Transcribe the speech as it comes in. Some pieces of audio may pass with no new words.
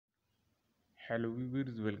Hello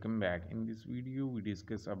viewers, welcome back. In this video we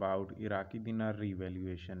discuss about Iraqi Dinar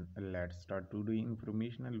revaluation. Let's start today's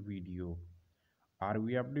informational video.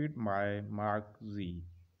 RV update by Mark Z.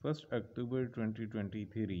 1st October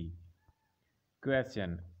 2023.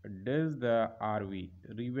 Question: does the RV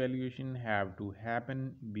revaluation have to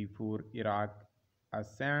happen before Iraq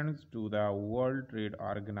ascends to the World Trade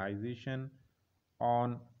Organization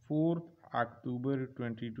on 4th October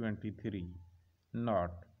 2023?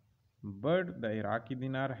 Not. But the Iraqi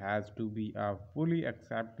dinar has to be a fully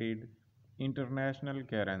accepted international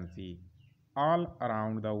currency all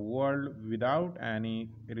around the world without any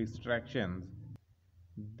restrictions.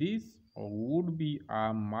 This would be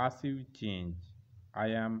a massive change. I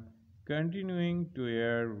am continuing to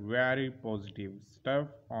hear very positive stuff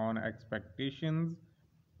on expectations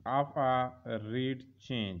of a rate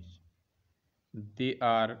change. They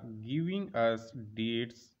are giving us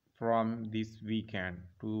dates from this weekend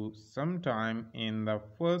to sometime in the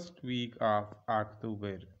first week of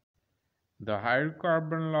October. The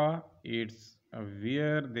hydrocarbon law, it's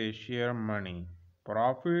where they share money,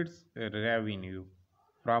 profits, revenue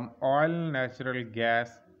from oil, natural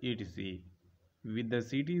gas, etc. with the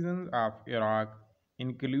citizens of Iraq,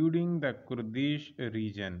 including the Kurdish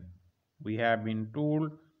region. We have been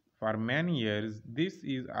told for many years this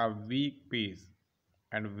is a weak pace,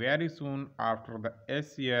 and very soon after the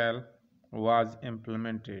SCL was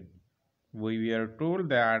implemented, we were told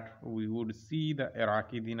that we would see the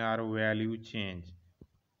Iraqi dinar value change.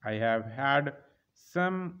 I have had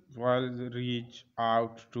some reach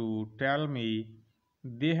out to tell me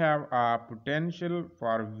they have a potential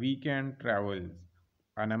for weekend travels.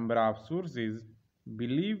 A number of sources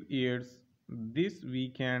believe it's this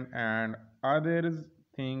weekend, and others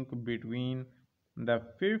think between the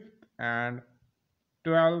 5th and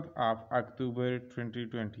 12th of October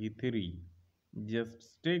 2023.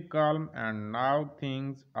 Just stay calm, and now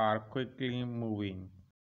things are quickly moving.